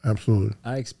 absolutely.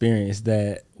 I experienced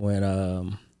that when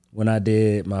I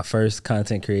did my first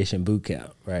content creation boot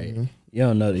camp. Right, you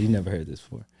don't know that. You never heard this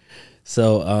before.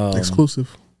 So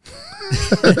exclusive.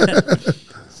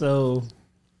 So.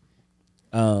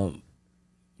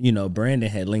 Brandon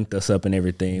had linked us up and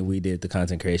everything. We did the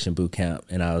content creation boot camp,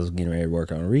 and I was getting ready to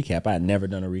work on a recap. I had never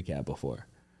done a recap before.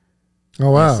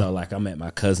 Oh wow! And so I'm at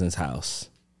my cousin's house,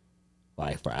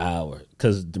 for hours,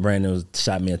 because Brandon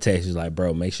shot me a text. He's like,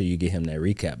 "Bro, make sure you get him that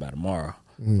recap by tomorrow."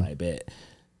 Like, bet.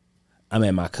 I'm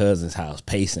at my cousin's house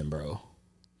pacing, bro.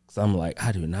 So I'm like,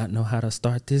 I do not know how to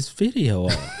start this video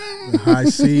off. I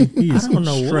see. He's I don't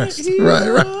know stressed.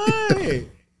 Right.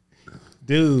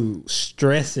 Dude,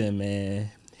 stressing, man.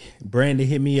 Brandon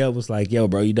hit me up, was like, yo,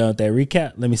 bro, you done with that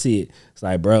recap? Let me see it. It's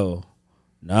like, bro,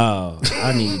 no,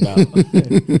 I need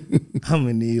I'm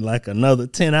going to need another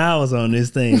 10 hours on this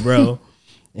thing, bro.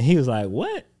 And he was like,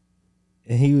 what?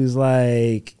 And he was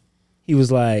like,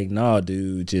 no,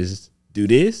 dude, just do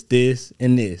this, this,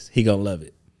 and this. He going to love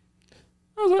it.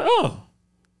 I was like, oh.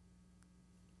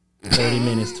 30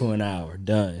 minutes to an hour,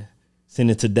 done.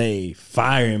 Send it to Dave,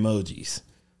 fire emojis.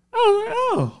 I was like,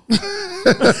 oh.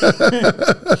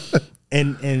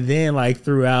 and then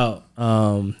throughout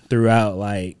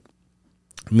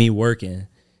me working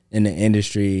in the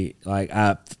industry,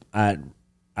 I'd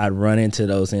run into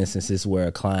those instances where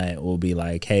a client will be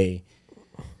like, hey,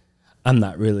 I'm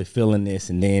not really feeling this,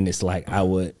 and then it's like I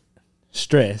would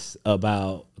stress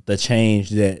about the change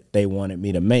that they wanted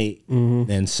me to make.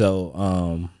 And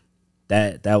so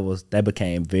that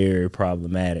became very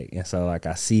problematic. And so I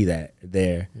see that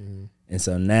there. And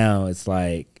so now it's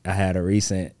like I had a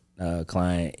recent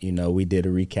client, we did a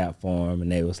recap for him,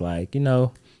 and they was like,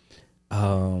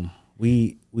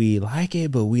 we like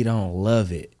it, but we don't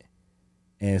love it.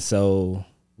 And so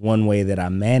one way that I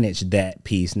manage that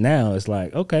piece now is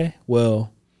like, okay,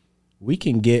 well, we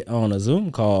can get on a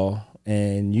Zoom call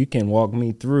and you can walk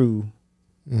me through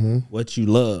what you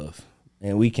love,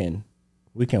 and we can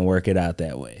work it out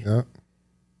that way. Yeah.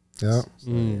 Yeah.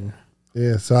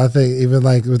 Yeah. So I think even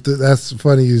that's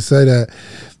funny you say that.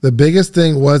 The biggest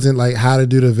thing wasn't how to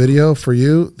do the video for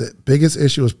you. The biggest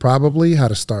issue was probably how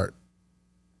to start.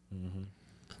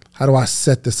 How do I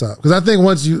set this up? Because I think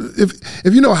once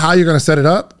if you know how you're going to set it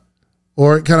up,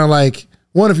 or kind of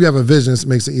one, if you have a vision, it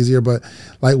makes it easier. But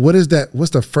what's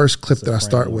the first clip that I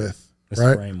start with? It's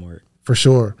right. A framework. For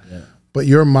sure. Yeah. But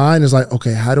your mind is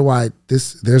okay, how do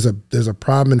there's a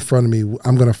problem in front of me.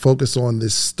 I'm going to focus on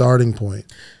this starting point.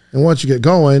 And once you get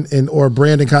going or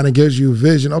Brandon kind of gives you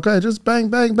vision, okay, just bang,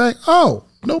 bang, bang. Oh,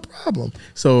 no problem.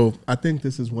 So I think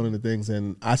this is one of the things,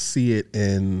 and I see it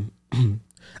in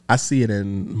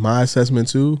my assessment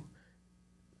too,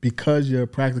 because your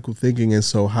practical thinking is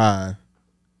so high,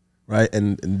 right?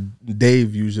 And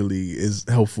Dave usually is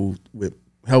helpful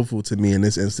to me in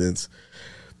this instance.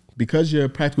 Because your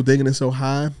practical thinking is so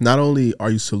high, not only are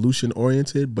you solution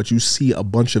oriented, but you see a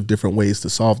bunch of different ways to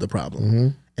solve the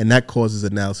problem. And that causes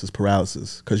analysis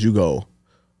paralysis, because you go,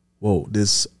 whoa,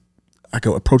 I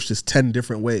can approach this 10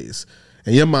 different ways.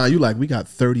 In your mind, we got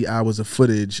 30 hours of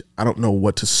footage. I don't know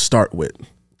what to start with.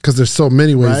 Because there's so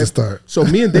many ways to start. So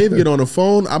me and Dave get on the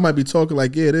phone. I might be talking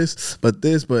this, but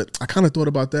I kind of thought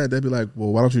about that. They'd be like,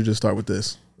 well, why don't you just start with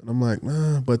this? And I'm like,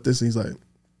 but this. And he's like,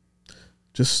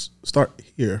 just start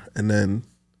here. And then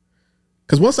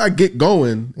Because once I get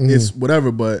going, it's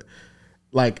whatever. But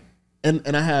like, and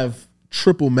I have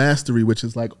triple mastery, which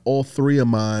is like all three of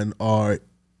mine are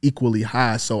equally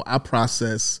high. So I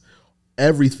process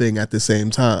everything at the same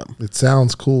time. It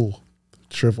sounds cool.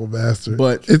 Triple master.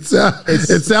 But it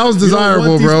sounds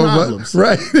desirable, bro. But,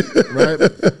 right.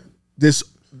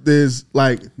 There's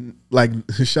like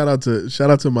shout out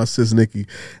to my sis Nikki.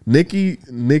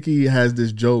 Nikki has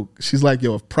this joke. She's like,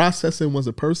 yo, if processing was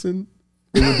a person,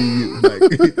 it would be you.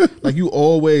 Like you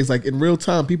always, like in real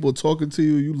time, people are talking to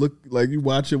you. You look like you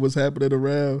watching what's happening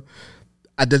around.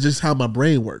 That's just how my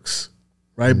brain works,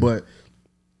 right? But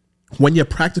when your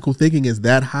practical thinking is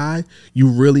that high, you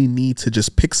really need to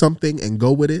just pick something and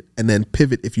go with it, and then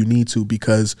pivot if you need to,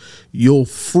 because you'll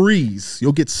freeze.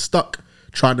 You'll get stuck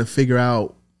trying to figure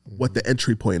out what the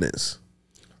entry point is.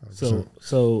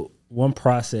 So one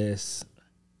process.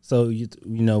 So you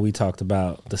know, we talked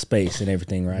about the space and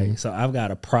everything, right? So I've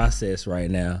got a process right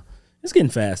now. It's getting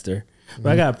faster,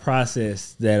 but I got a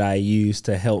process that I use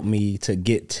to help me to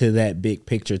get to that big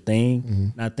picture thing.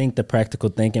 And I think the practical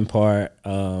thinking part,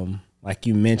 like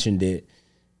you mentioned it,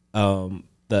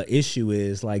 the issue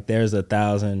is like there's a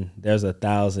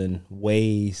thousand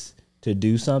ways to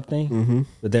do something,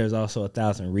 but there's also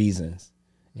 1,000 reasons,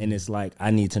 and it's like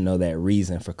I need to know that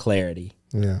reason for clarity.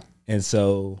 Yeah, and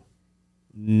so.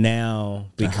 Now,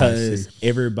 because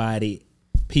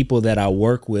people that I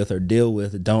work with or deal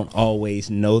with don't always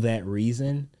know that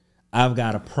reason, I've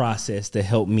got a process to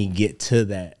help me get to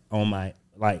that on my,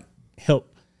 like,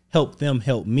 help them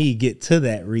help me get to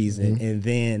that reason. And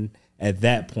then at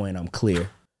that point, I'm clear.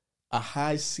 A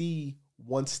high C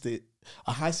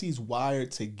is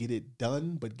wired to get it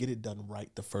done, but get it done right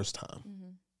the first time.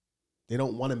 They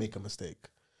don't want to make a mistake.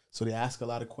 So they ask a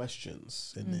lot of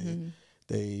questions, and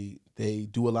they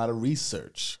do a lot of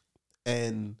research.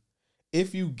 And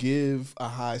if you give a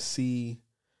high C,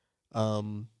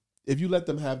 if you let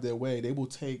them have their way, they will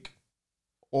take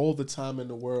all the time in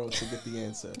the world to get the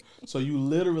answer. So you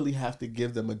literally have to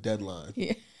give them a deadline.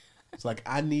 Yeah. It's like,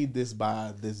 I need this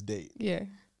by this date. Yeah.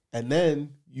 And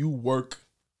then you work,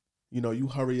 you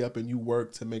hurry up and you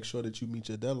work to make sure that you meet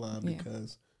your deadline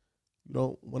because you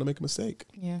don't want to make a mistake.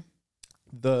 Yeah.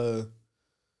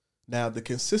 Now, the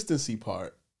consistency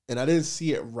part, and I didn't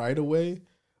see it right away,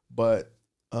 but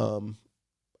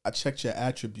I checked your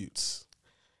attributes.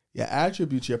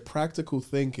 Your practical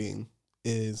thinking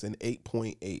is an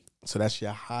 8.8. So that's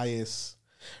your highest,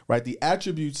 right? The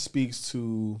attribute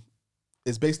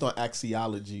is based on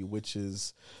axiology, which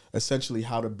is essentially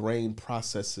how the brain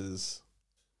processes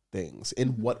things, in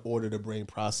what order the brain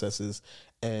processes,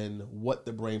 and what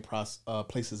the brain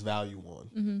places value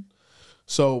on.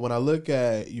 So when I look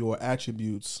at your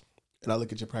attributes and I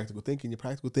look at your practical thinking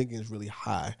is really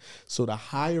high. So the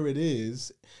higher it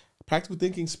is, practical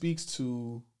thinking speaks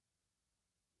to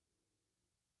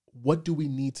what do we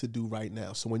need to do right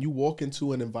now? So when you walk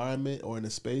into an environment or in a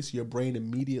space, your brain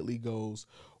immediately goes,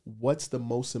 what's the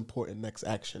most important next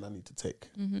action I need to take?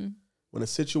 When a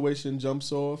situation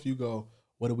jumps off, you go,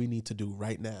 what do we need to do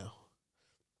right now?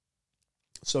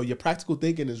 So your practical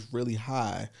thinking is really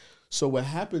high. So what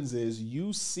happens is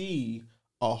you see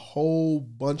a whole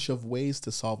bunch of ways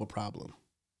to solve a problem.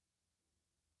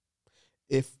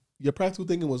 If your practical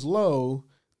thinking was low,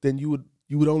 then you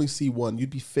would only see one. You'd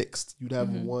be fixed. You'd have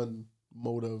one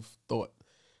mode of thought.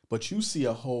 But you see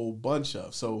a whole bunch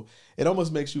of. So it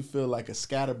almost makes you feel like a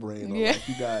scatterbrain. Or like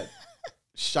you got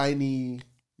shiny,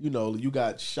 you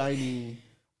got shiny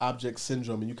object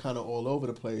syndrome and you kind of all over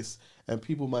the place. And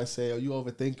people might say, oh, you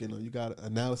overthinking, or you got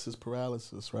analysis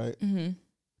paralysis, right?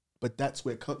 But that's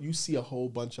where you see a whole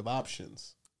bunch of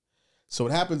options. So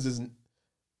what happens is,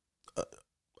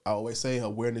 I always say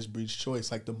awareness breeds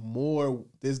choice. Like the more,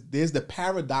 there's the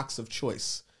paradox of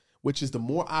choice, which is the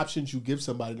more options you give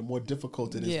somebody, the more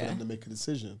difficult it is for them to make a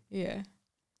decision. Yeah.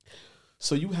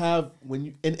 So you have,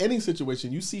 in any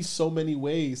situation, you see so many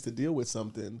ways to deal with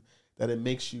something that it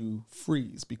makes you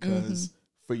freeze, because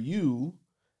for you,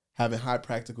 having high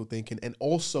practical thinking and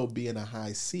also being a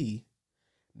high C,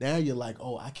 now you're like,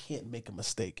 oh, I can't make a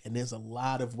mistake. And there's a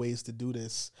lot of ways to do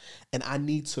this. And I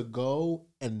need to go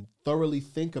and thoroughly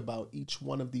think about each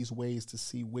one of these ways to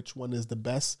see which one is the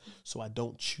best so I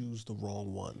don't choose the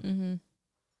wrong one.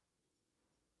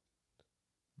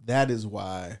 That is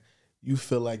why you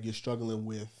feel like you're struggling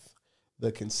with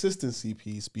the consistency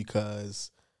piece,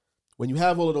 because when you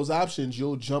have all of those options,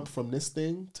 you'll jump from this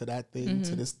thing to that thing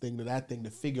to this thing to that thing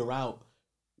to figure out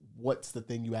what's the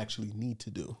thing you actually need to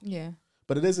do. Yeah.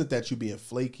 But it isn't that you being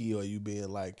flaky or you being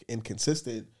like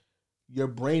inconsistent. Your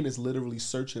brain is literally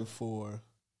searching for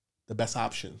the best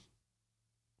option.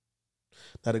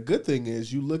 Now, the good thing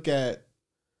is you look at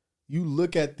you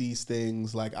look at these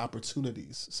things like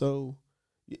opportunities. So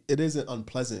it isn't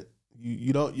unpleasant.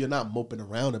 You're not moping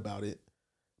around about it,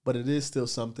 but it is still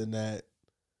something that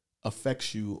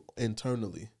affects you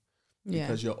internally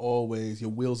because your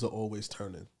wheels are always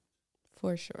turning.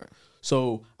 For sure.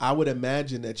 So I would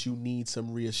imagine that you need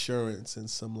some reassurance and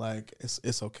some like,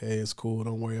 it's okay, it's cool,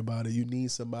 don't worry about it. You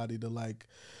need somebody to like,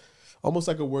 almost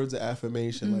like a words of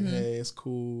affirmation, like, hey, it's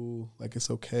cool, like it's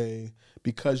okay,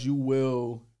 because you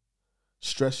will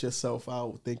stress yourself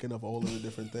out thinking of all of the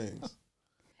different things.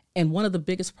 And one of the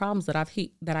biggest problems that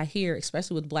I hear,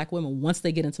 especially with Black women, once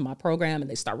they get into my program and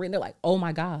they start reading, they're like, oh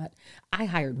my God, I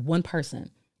hired one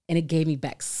person and it gave me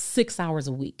back 6 hours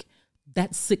a week.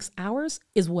 That 6 hours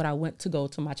is what I went to go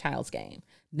to my child's game.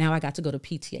 Now I got to go to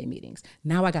PTA meetings.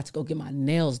 Now I got to go get my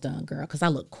nails done, girl, because I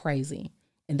look crazy.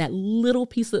 And that little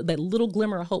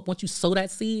glimmer of hope, once you sow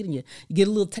that seed and you get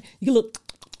a little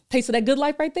taste of that good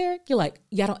life right there, you're like,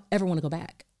 yeah, I don't ever want to go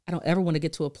back. I don't ever want to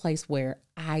get to a place where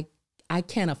I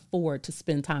can't afford to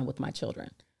spend time with my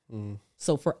children.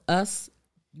 So for us,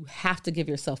 you have to give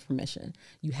yourself permission.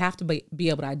 You have to be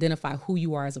able to identify who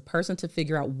you are as a person to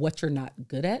figure out what you're not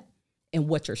good at and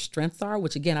what your strengths are,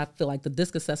 which again, I feel like the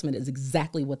DISC assessment is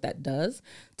exactly what that does,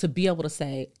 to be able to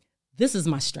say, this is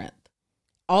my strength.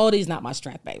 All of these not my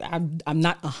strength, baby. I'm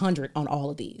not 100 on all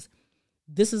of these.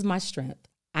 This is my strength.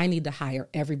 I need to hire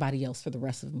everybody else for the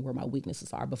rest of them where my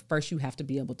weaknesses are. But first you have to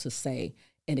be able to say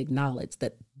and acknowledge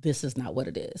that this is not what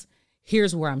it is.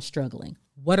 Here's where I'm struggling.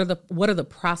 What are the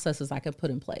processes I can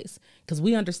put in place? Because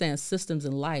we understand systems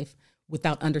in life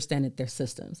without understanding their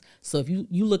systems. So if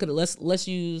you look at it, let's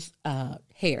use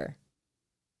hair.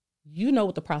 You know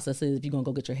what the process is if you're gonna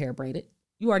go get your hair braided.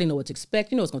 You already know what to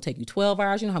expect. You know it's going to take you 12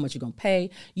 hours. You know how much you're going to pay.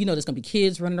 You know there's going to be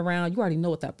kids running around. You already know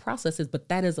what that process is, but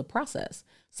that is a process.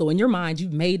 So in your mind,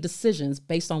 you've made decisions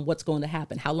based on what's going to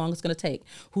happen, how long it's going to take,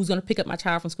 who's going to pick up my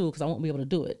child from school because I won't be able to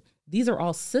do it. These are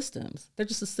all systems. They're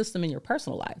just a system in your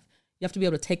personal life. You have to be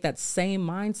able to take that same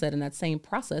mindset and that same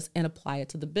process and apply it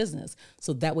to the business.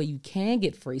 So that way you can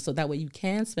get free. So that way you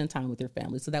can spend time with your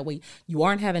family. So that way you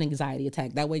aren't having an anxiety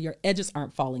attack. That way your edges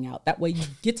aren't falling out. That way you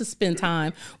get to spend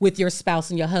time with your spouse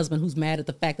and your husband who's mad at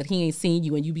the fact that he ain't seen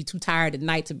you and you be too tired at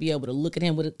night to be able to look at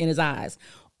him in his eyes.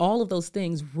 All of those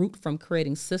things root from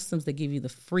creating systems that give you the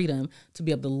freedom to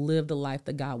be able to live the life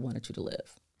that God wanted you to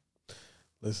live.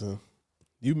 Listen,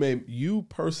 you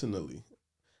personally,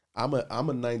 I'm a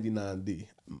 99D.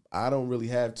 I don't really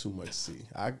have too much C.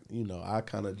 I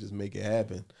kind of just make it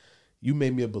happen. You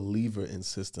made me a believer in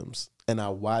systems, and I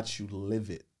watch you live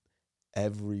it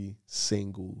every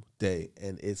single day,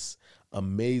 and it's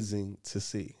amazing to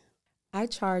see. I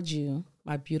charge you,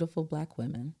 my beautiful Black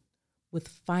women, with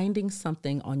finding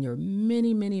something on your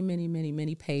many, many, many, many,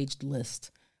 many paged list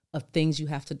of things you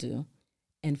have to do,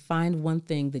 and find one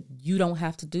thing that you don't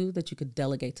have to do that you could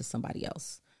delegate to somebody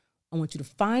else. I want you to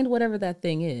find whatever that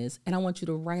thing is, and I want you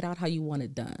to write out how you want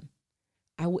it done.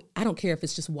 I don't care if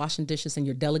it's just washing dishes and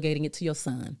you're delegating it to your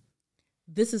son.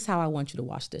 This is how I want you to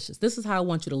wash dishes. This is how I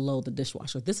want you to load the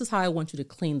dishwasher. This is how I want you to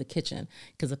clean the kitchen.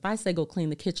 Because if I say go clean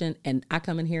the kitchen and I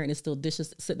come in here and it's still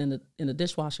dishes sitting in the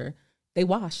dishwasher, they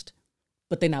washed,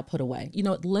 but they're not put away. You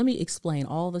know, let me explain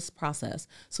all this process.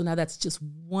 So now that's just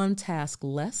one task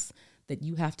less that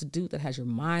you have to do that has your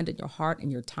mind and your heart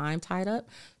and your time tied up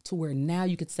to where now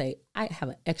you could say, I have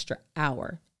an extra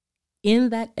hour. In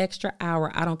that extra hour,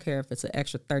 I don't care if it's an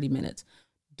extra 30 minutes,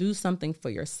 do something for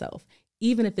yourself.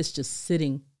 Even if it's just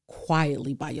sitting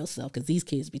quietly by yourself, because these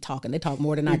kids be talking. They talk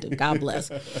more than I do. God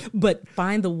bless. But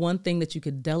find the one thing that you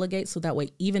could delegate so that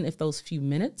way, even if those few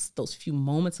minutes, those few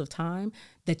moments of time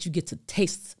that you get to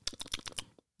taste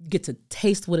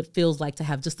what it feels like to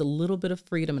have just a little bit of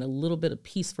freedom and a little bit of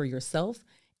peace for yourself.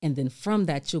 And then from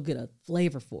that, you'll get a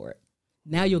flavor for it.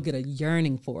 Now you'll get a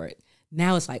yearning for it.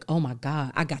 Now it's like, oh my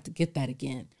God, I got to get that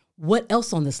again. What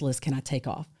else on this list can I take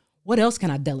off? What else can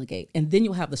I delegate? And then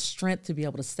you'll have the strength to be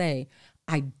able to say,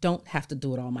 I don't have to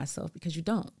do it all myself, because you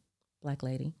don't, Black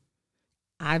lady.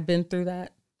 I've been through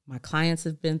that. My clients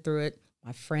have been through it.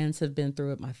 My friends have been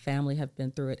through it. My family have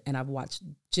been through it. And I've watched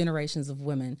generations of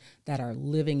women that are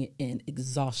living in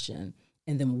exhaustion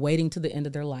and then waiting to the end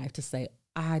of their life to say,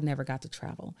 I never got to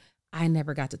travel. I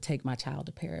never got to take my child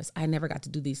to Paris. I never got to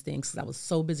do these things because I was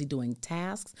so busy doing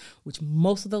tasks, which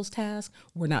most of those tasks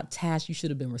were not tasks you should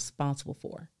have been responsible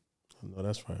for. No,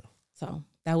 that's right. So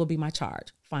that would be my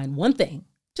charge. Find one thing,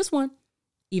 just one.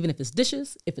 Even if it's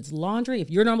dishes, if it's laundry, if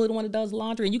you're normally the one that does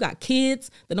laundry and you got kids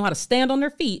that know how to stand on their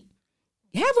feet,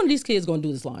 have one of these kids going to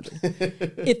do this laundry.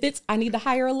 If it's, I need to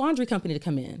hire a laundry company to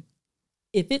come in.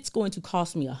 If it's going to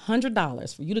cost me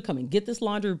 $100 for you to come and get this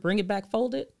laundry, bring it back,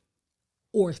 fold it,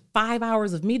 or 5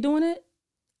 hours of me doing it,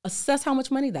 assess how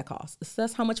much money that costs.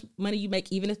 Assess how much money you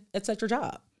make even if it's at your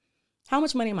job. How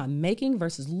much money am I making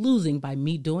versus losing by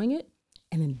me doing it?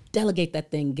 And then delegate that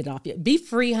thing, get it off you. Be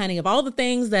free, honey, of all the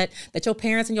things that your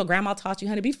parents and your grandma taught you,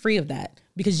 honey. Be free of that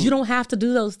because you don't have to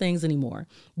do those things anymore.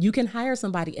 You can hire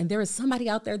somebody, and there is somebody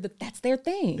out there that's their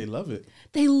thing. They love it.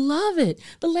 They love it.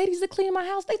 The ladies that clean my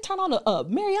house, they turn on a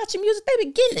mariachi music. They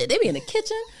be getting it. They be in the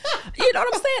kitchen. You know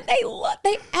what I'm saying?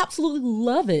 They absolutely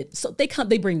love it. So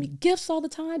they bring me gifts all the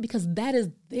time because that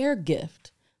is their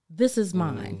gift. This is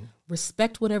mine.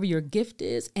 Respect whatever your gift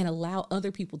is and allow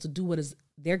other people to do what is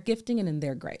their gifting and in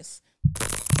their grace.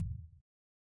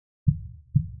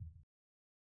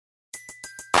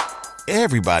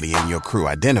 Everybody in your crew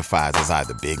identifies as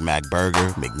either Big Mac Burger,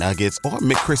 McNuggets, or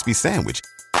McCrispy Sandwich.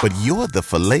 But you're the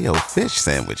Filet-O-Fish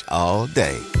Sandwich all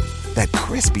day. That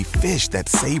crispy fish, that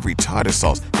savory tartar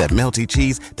sauce, that melty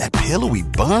cheese, that pillowy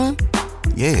bun.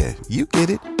 Yeah, you get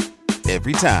it.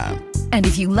 Every time. And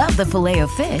if you love the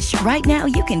Filet-O-Fish, right now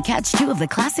you can catch 2 of the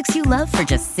classics you love for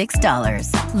just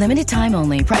 $6. Limited time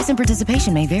only. Price and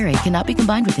participation may vary. Cannot be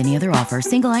combined with any other offer.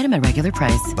 Single item at regular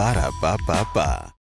price. Ba-da-ba-ba-ba.